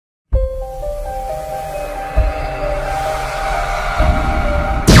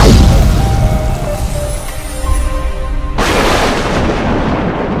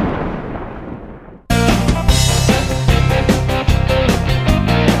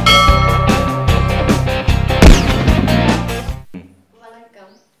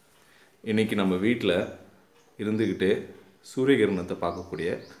இன்றைக்கி நம்ம வீட்டில் இருந்துக்கிட்டு சூரிய கிரணத்தை பார்க்கக்கூடிய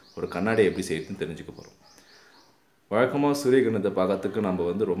ஒரு கண்ணாடியை எப்படி செய்யறதுன்னு தெரிஞ்சுக்க போகிறோம். வழக்கமாக சூரிய கிரணத்தை பார்க்கறதுக்கு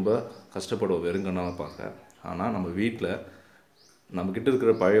நம்ம ரொம்ப கஷ்டப்படுவோம் வெறுங்கண்ணாக பார்க்க. ஆனால் நம்ம வீட்டில் நம்மக்கிட்ட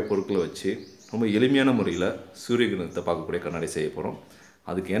இருக்கிற பழைய பொருட்களை வச்சு ரொம்ப எளிமையான முறையில் சூரிய கிரணத்தை பார்க்கக்கூடிய கண்ணாடி செய்ய போகிறோம்.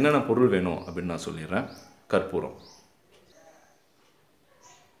 அதுக்கு என்னென்ன பொருள் வேணும் அப்படின்னு நான் சொல்லிடுறேன். கற்பூரம்,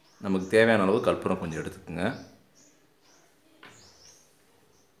 நமக்கு தேவையான அளவு கற்பூரம் கொஞ்சம் எடுத்துக்கோங்க.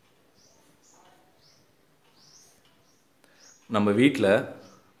 நம்ம வீட்டில்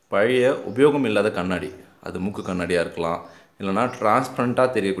பழைய உபயோகம் இல்லாத கண்ணாடி, அது மூக்கு கண்ணாடியாக இருக்கலாம், இல்லைனா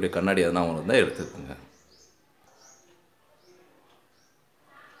டிரான்ஸ்பரண்ட்டாக தெரியக்கூடிய கண்ணாடி எதனா ஒன்று தான் எடுத்துக்கோங்க.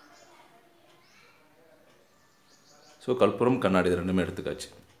 ஸோ கற்பூரம், கண்ணாடி இது ரெண்டுமே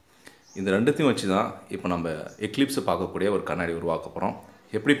எடுத்துக்காச்சு. இந்த ரெண்டுத்தையும் வச்சு தான் இப்போ நம்ம எக்லிப்ஸை பார்க்கக்கூடிய ஒரு கண்ணாடி உருவாக்க போகிறோம்.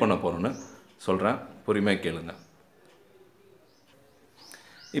 எப்படி பண்ண போகிறோன்னு சொல்கிறேன், பொறுமையாக கேளுங்க.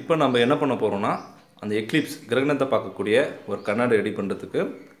 இப்போ நம்ம என்ன பண்ண போகிறோம்னா, அந்த எக்லிப்ஸ் கிரகணத்தை பார்க்கக்கூடிய ஒரு கண்ணாடி ரெடி பண்ணுறதுக்கு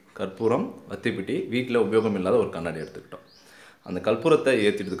கற்பூரம், வத்திப்பிட்டி, வீட்டில் உபயோகம் இல்லாத ஒரு கண்ணாடி எடுத்துக்கிட்டோம். அந்த கற்பூரத்தை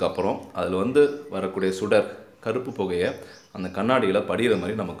ஏற்றிட்டதுக்கப்புறம் அதில் வரக்கூடிய சுடர் கருப்பு புகையை அந்த கண்ணாடியில் படிகிற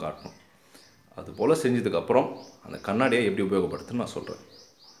மாதிரி நம்ம காட்டணும். அதுபோல் செஞ்சதுக்கப்புறம் அந்த கண்ணாடியை எப்படி உபயோகப்படுத்துன்னு நான் சொல்கிறேன்.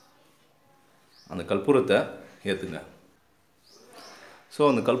 அந்த கற்பூரத்தை ஏற்றுங்க. ஸோ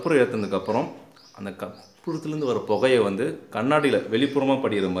அந்த கற்பூரம் ஏற்றுனதுக்கப்புறம் அந்த கற்பூரத்துலேருந்து வர புகையை கண்ணாடியில் வெளிப்புறமாக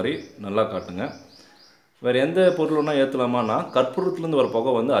படிகிற மாதிரி நல்லா காட்டுங்க. வேறு எந்த பொருள்னா ஏற்றலாமான்னா, கற்பூரத்துலேருந்து வர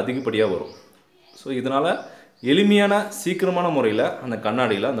புகை அதிகப்படியாக வரும். ஸோ இதனால் எளிமையான சீக்கிரமான முறையில் அந்த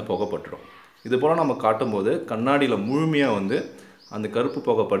கண்ணாடியில் அந்த புகை பட்டுடும். இது போல் நம்ம காட்டும்போது கண்ணாடியில் முழுமையாக அந்த கருப்பு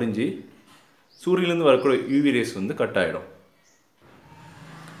புகை படிஞ்சு சூரியன்லேருந்து வரக்கூடிய யூவி ரேஸ் கட் ஆகிடும்.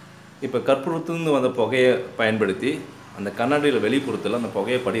 இப்போ கற்பூரத்துலேருந்து வந்த புகையை பயன்படுத்தி அந்த கண்ணாடியில் வெளிப்புறத்தில் அந்த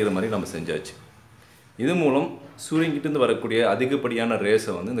புகையை படிகிற மாதிரி நம்ம செஞ்சாச்சு. இது மூலம் சூரியன்கிட்டேருந்து வரக்கூடிய அதிகப்படியான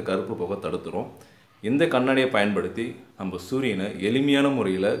ரேஸை இந்த கருப்பு புகை தடுத்துரும். இந்த கண்ணாடியை பயன்படுத்தி நம்ம சூரியனை எளிமையான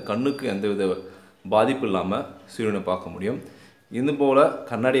முறையில் கண்ணுக்கு எந்தவித பாதிப்பு இல்லாமல் சூரியனை பார்க்க முடியும். இது போல்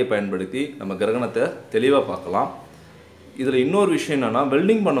கண்ணாடியை பயன்படுத்தி நம்ம கிரகணத்தை தெளிவாக பார்க்கலாம். இதில் இன்னொரு விஷயம் என்னென்னா,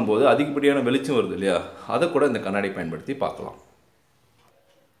 வெல்டிங் பண்ணும்போது அதிகப்படியான வெளிச்சம் வருது இல்லையா, அதை கூட இந்த கண்ணாடியை பயன்படுத்தி பார்க்கலாம்.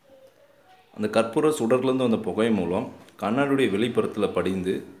 அந்த கற்பூர சுடர்லேருந்து வந்த புகை மூலம் கண்ணாடியுடைய வெளிப்புறத்தில்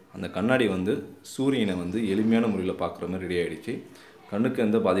படிந்து அந்த கண்ணாடி சூரியனை எளிமையான முறையில் பார்க்குற மாதிரி ரெடி ஆகிடுச்சு. கண்ணுக்கு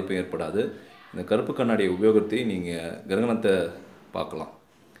எந்த பாதிப்பும் ஏற்படாது. இந்த கருப்பு கண்ணாடியை உபயோகித்து நீங்கள் கிரகணத்தை பார்க்கலாம்.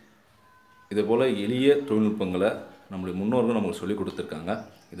 இதுபோல் எளிய தொழில்நுட்பங்களை நம்முடைய முன்னோர்கள் நமக்கு சொல்லிக் கொடுத்துருக்காங்க.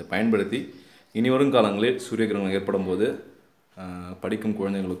 இதை பயன்படுத்தி இனி வரும் காலங்களில் சூரிய கிரகணம் ஏற்படும் போது படிக்கும்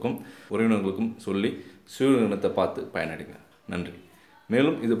குழந்தைங்களுக்கும் உறவினர்களுக்கும் சொல்லி சூரிய கிரகணத்தை பார்த்து பயனடைங்க. நன்றி.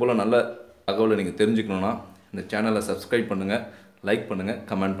 மேலும் இதுபோல் நல்ல தகவலை நீங்கள் தெரிஞ்சுக்கணுன்னா இந்த சேனலை சப்ஸ்கிரைப் பண்ணுங்கள், லைக் பண்ணுங்கள்,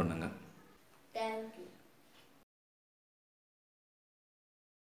 கமெண்ட் பண்ணுங்கள்.